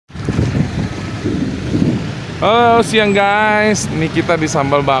Halo siang guys, ini kita di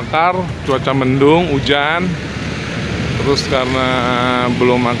Sambal Bakar, cuaca mendung, hujan. Terus karena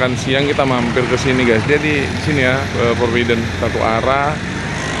belum makan siang kita mampir ke sini guys. Jadi sini ya, Forbidden satu arah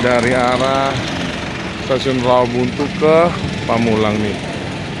dari arah stasiun Rawabuntu ke Pamulang nih.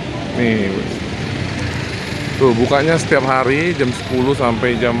 Nih, tuh bukanya setiap hari jam 10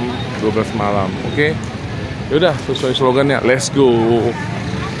 sampai jam 12 malam. Oke, yaudah sesuai slogannya, let's go.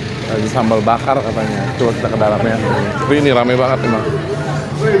 Lagi sambal bakar katanya. Coba kita ke dalamnya. Tapi ini rame banget emang.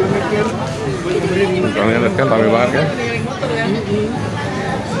 Kalian lihat kan rame banget kan?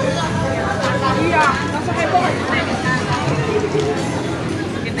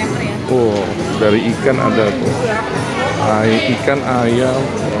 Oh, dari ikan ada tuh. Ikan, ayam,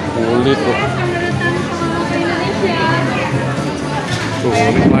 kulit tuh. Tuh,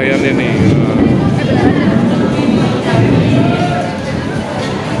 ini pelayannya nih.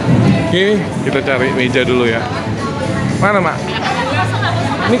 Oke, kita cari meja dulu ya. Mana, Mak?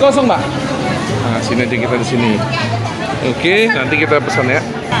 Ini kosong, Mbak. Nah, sini aja kita di sini. Oke, nanti kita pesan ya.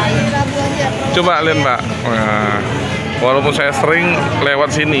 Coba lihat, Mbak. Nah, walaupun saya sering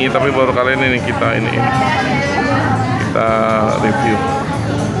lewat sini, tapi baru kali ini kita review.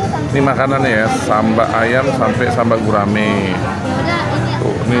 Ini makanannya ya, sambal ayam sampai sambal gurame.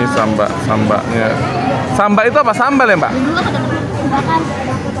 Tuh, ini sambaknya. Sambal itu apa? Sambal ya, Mbak?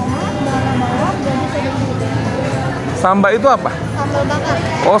 Sambal itu apa? Sambal bakar.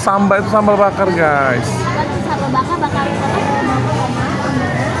 Oh, sambal itu sambal bakar, guys. Sambal bakar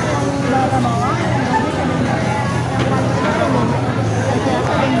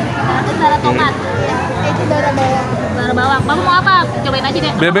tomat. Itu bara bawang. Bara bawang. Kamu mau apa? Cobain aja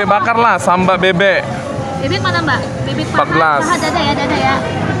deh. Bebek bakar lah, sambal bebek. Bebek mana, Mbak? Bebek 14. Dada ya.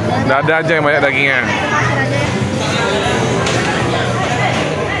 Dada aja yang banyak dagingnya.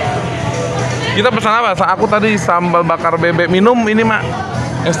 Kita pesan apa? Aku tadi sambal bakar bebek. Minum ini, Mak.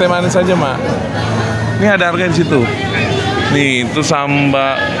 Es teh manis aja, Mak. Ini ada harga di situ. Nih, itu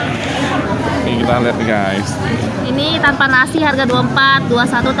sambal. Nih kita lihat nih, guys. Ini tanpa nasi harga 24,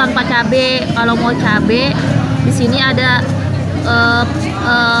 21 tanpa cabe. Kalau mau cabe, di sini ada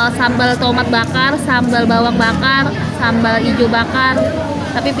sambal tomat bakar, sambal bawang bakar, sambal hijau bakar.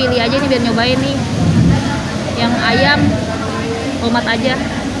 Tapi pilih aja nih biar nyobain nih. Yang ayam tomat aja.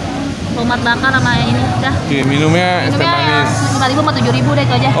 Tomat bakar sama ini dah. Oke, minumnya es teh manis. 5.000 sama 7.000 deh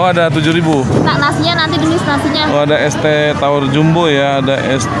itu aja. Oh, ada 7.000. Nah, nasinya nanti tulis nasinya. Oh, ada es teh tawar jumbo ya, ada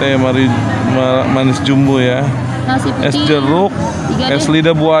es teh manis jumbo ya. Nasi putih. Es jeruk, es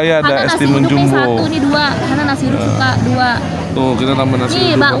lidah buaya, ada es timun jumbo. Satu nih 2, karena nasi uduk suka 2. Tuh, kita tambah nasi uduk.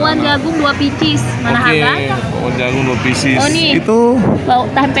 Nih, bakwan jagung 2 pieces. Mana harganya? Bakwan jagung 2 pieces. Oh, nih. Itu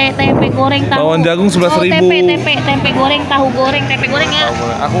tempe goreng tahu. bakwan jagung 11.000. Tempe goreng, tahu goreng, tempe goreng ya.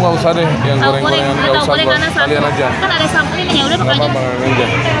 Aku nggak usah deh yang goreng-gorengan, nggak usah buat kalian aja. Kan ada sambal ini ya udah pakai aja.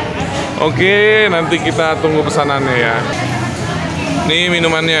 Oke, nanti kita tunggu pesanannya ya. Nih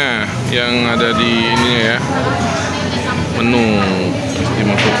minumannya yang ada di ininya ya. Menu es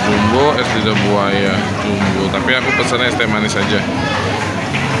timun jumbo, es lidah buaya jumbo. Tapi aku pesannya es teh manis aja.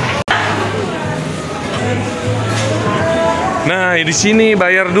 Nah, di sini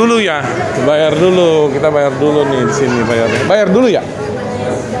bayar dulu ya. Bayar dulu. Kita bayar dulu nih di sini bayarnya. Bayar dulu ya?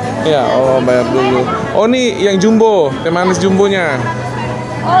 Iya, oh bayar dulu. Oh, nih yang jumbo, teh manis jumbonya.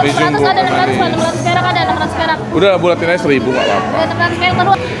 Oh, 100 ada 600 perak ada 600 perak. Udah bulatin aja 1.000 nggak apa-apa. 600 perak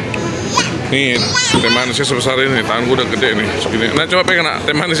baru. Nih, teh manisnya sebesar ini, tangan gue udah gede nih, segini. Nah, coba pegang, nak.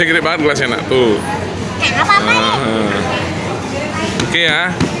 Teh manisnya gede banget gelasnya, nak. Tuh. Oke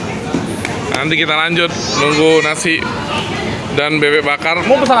ya. Nanti kita lanjut nunggu nasi dan bebek bakar.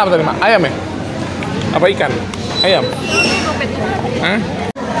 Mau pesan apa tadi, Mak? Ayam ya? Apa ikan? Ayam? Hah?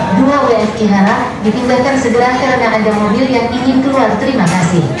 2 WF Kihara dipindahkan segera karena ada mobil yang ingin keluar. Terima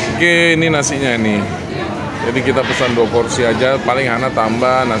kasih. Oke, ini nasinya nih. Jadi kita pesan 2 porsi aja, paling Hana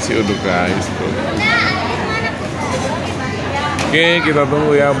tambah nasi uduk guys. Tuh. Oke, kita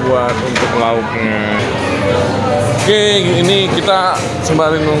tunggu ya buat untuk lauknya. Oke, ini kita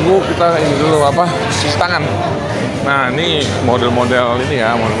sembari nunggu, kita ini dulu apa? Cuci tangan. Nah, ini model-model ini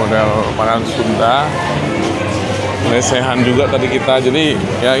ya, model-model makanan Sunda. Lesehan juga tadi kita, jadi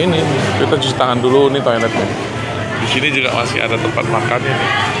ya ini kita cuci tangan dulu. Nih toiletnya. Di sini juga masih ada tempat makannya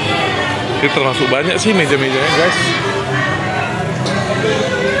nih. Ini termasuk banyak sih meja-mejanya guys.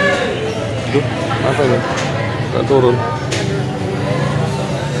 Duh, apa ya? Gak turun.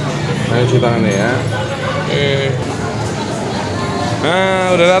 Ayo cuci tangannya ya. Oke.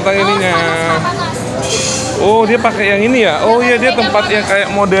 Nah, udah datang ininya. Oh, dia pakai yang ini ya? Oh iya, dia tempat yang kayak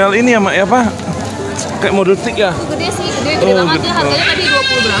model ini ya, Mak ya, Pak? Kayak model stick ya? Gede sih, gede banget ya. Harganya tadi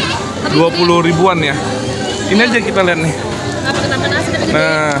 20 berapa? 20 ribuan ya? Ini aja kita lihat nih. Apa ketambah nasi tapi gede.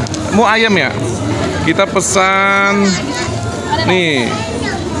 Nah, mau ayam ya? Kita pesan nih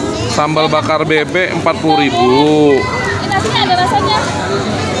sambal bakar bebek 40.000. Ini nasinya ada rasanya.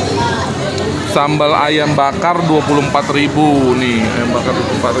 Sambal ayam bakar 24.000 nih, ayam bakar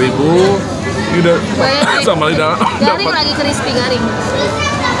 24.000. Ini udah sambal di dalam. Garing lagi crispy garing.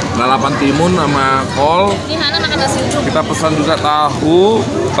 Lalapan timun sama kol. Ini Hana makan nasi uduk. Kita pesan juga tahu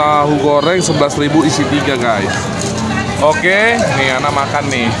goreng 11.000 isi 3 guys. Oke, nih Hana makan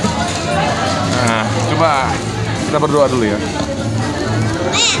nih. Nah, coba kita berdoa dulu ya.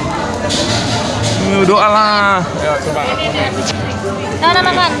 Doa lah. Ya, coba. Hana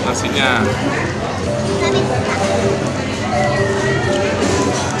makan. Nasinya.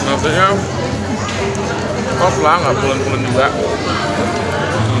 Nasinya top lah, nggak pulen-pulen juga.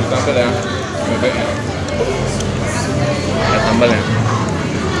 Tambah ya, bebeknya. Ya, tambah ya.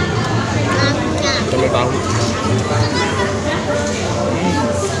 Tambah tahu.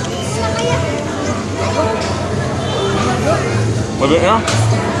 Bebeknya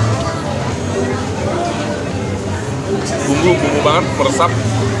bumbu banget, meresap.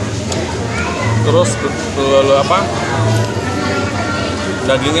 Terus apa?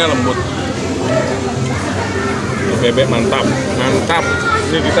 Dagingnya lembut. Bebek mantap.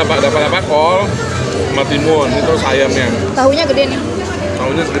 Ini kita dapat apa? Kol sama timun. Ini terus ayamnya. Tahunya gede nih.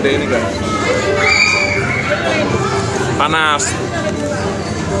 Tahunya segede ini guys. Panas.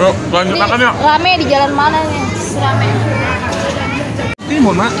 Yuk, lanjut makan yuk. Rame di jalan mana nih? Rame.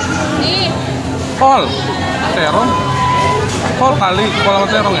 Timun mak. Nih. Kol. Terong. Kol kali. Kol sama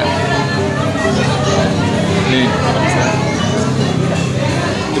terong ya. Nih.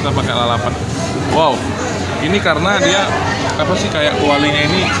 Kita pakai lalapan. Wow. Ini karena dia apa sih kayak kualinya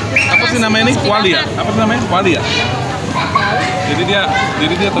ini? Apa sih namanya ini? Kuali ya? Apa sih namanya? Kuali ya? Jadi dia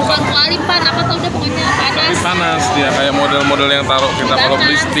tetap Bukan kuali pan, apa tau udah pokoknya tapi panas. panas dia kayak model-model yang taruh kita kalau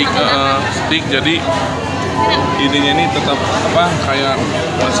beli stick jadi ininya ini tetap apa kayak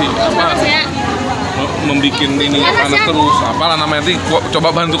masih apa Panas ya. membikin ini panas terus. Apalah namanya nanti coba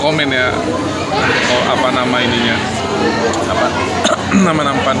bantu komen ya. Oh, apa nama ininya? Apa nama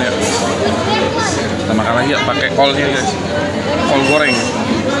nampannya? Kita makan lagi ya pakai kolnya guys. Kol goreng.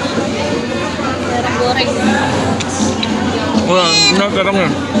 Terong goreng. Wah, ini terongnya.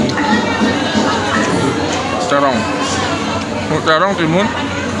 Terong timun.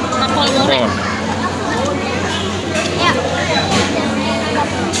 Sama kol goreng. Kol. Ya.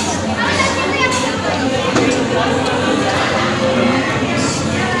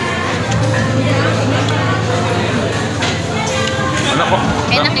 Enak kok.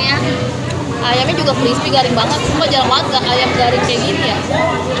 Enak ya. Ayamnya juga crispy garing banget. Sumpah jarang banget gak ayam garing kayak gini ya.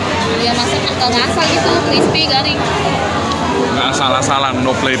 Ayam masak nggak ngasal gitu, crispy garing. Nggak asal-asalan,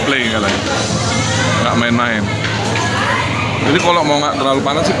 no play-play katanya. Nggak main-main. Jadi kalau mau nggak terlalu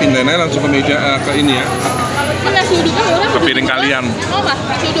panas sih pindahin aja langsung ke meja ke ini ya. Ini nasi uduknya murah. Ke piring kalian. Mau nggak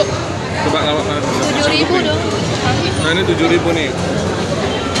nasi uduk? Coba kalau 7.000 dong. Nah ini 7.000 nih.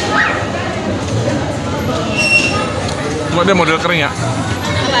 Cuma dia model kering ya.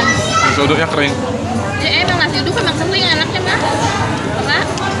 Apaan? Nasi uduknya kering. Ya emang nasi uduk emang sering enaknya mah. Apa?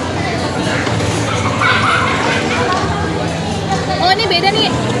 Oh ini beda nih.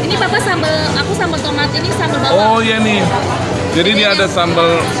 Ini papa sambal, aku sambal tomat, ini sambal bawang. Oh iya nih. Jadi dia ada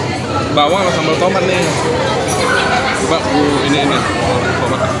sambal bawang sama sambal tomat nih. Coba ini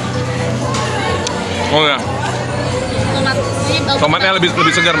tomat. Oh ya. Tomat. Ini Tomatnya lebih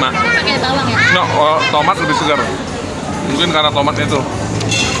segar mah. pakai bawang ya. No, tomat lebih segar. Mungkin karena tomatnya itu.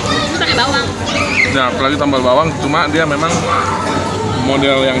 Ini pakai bawang. Nah, apalagi sambal bawang, cuma dia memang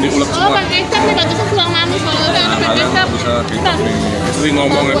model yang diulek Oh semua. pakai kecap nih bagusnya tulang manis kalau udah Nah, pakai kalian kecap. bisa kecap nih. Istri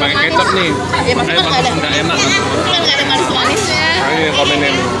ngomong pakai kecap nih. Ya maksudnya nggak ada. Nggak enak. Kan nggak ada manis-manisnya. Ayo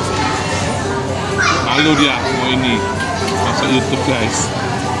komenin. Malu dia mau ini masuk YouTube guys.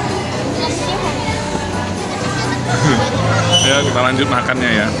 Ya kita lanjut makannya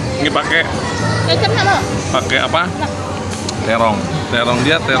ya. Ini pakai Kecapnya lo. apa? Terong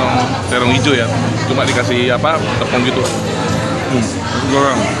dia terong hijau ya. Cuma dikasih apa? Tepung gitu.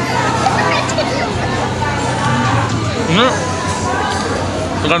 Goreng. Ini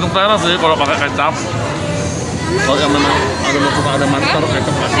tergantung selera sih kalau pakai kecap. Kalau yang memang ada suka ada manis taruh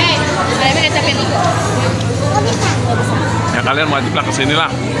kecap lah. Ayamnya kecap ini. Ya kalian wajib lah kesini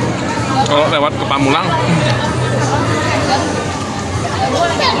lah. Kalau lewat ke Pamulang.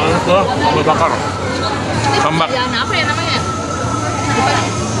 Manis tuh, sambal bakar. Sambal. Jalan apa ya namanya?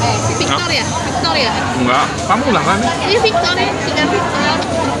 Victor ya? Victor ya? Enggak, Pamulang kan? Ini Victor ya? Tiga Victor.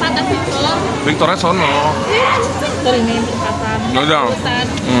 Tempatan Victor. Victornya sono. Victor ini tempatan. Nggak ada. Tempatan.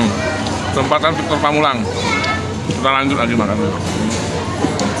 Tempatan Victor Pamulang. Kita lanjut lagi makan.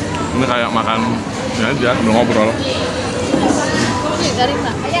 Ini kayak makan ya aja, udah ngobrol.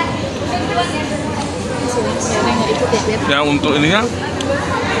 Ya untuk ininya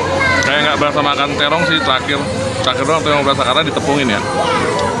kayak nggak berasa makan terong sih terakhir doang yang berasa karena ditepungin ya.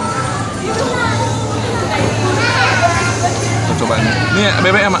 Kita coba ini. Ini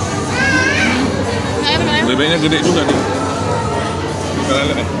bebeknya mak. Bebeknya gede juga nih. Kalian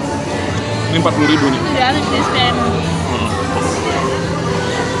lihat ya. Ini 40.000 nih.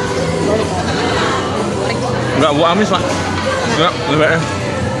 Enggak bu amis mak. Enggak bebeknya.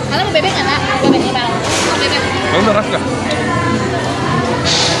 Kalau mau bebek nggak? Bebeknya bang. Bebek. Kamu udah rasa?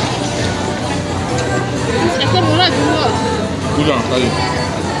 Esnya murah juga. Udah tadi.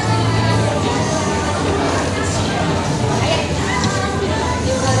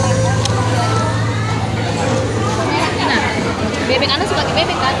 Nah, bebek Anda suka di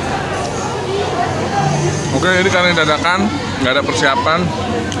bebek kan? Oke, ini karena dadakan, nggak ada persiapan.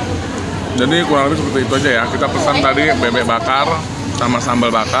 Jadi kurang lebih seperti itu aja ya. Kita pesan tadi bebek bakar sama sambal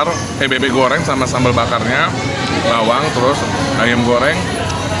bakar, bebek goreng sama sambal bakarnya, bawang, terus ayam goreng,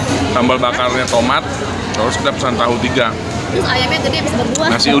 sambal bakarnya tomat, terus kita pesan tahu 3. Terus ayamnya gede bisa berbuah.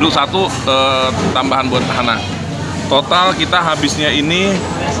 Nasi uduk 1 tambahan buat Hana. Total kita habisnya ini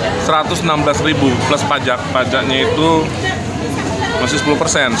 116.000 plus pajak. Pajaknya itu masih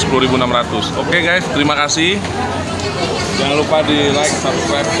 10%, 10.600. Oke guys, terima kasih. Jangan lupa di like,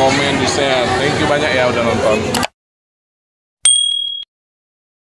 subscribe, komen, di share. Thank you banyak ya udah nonton.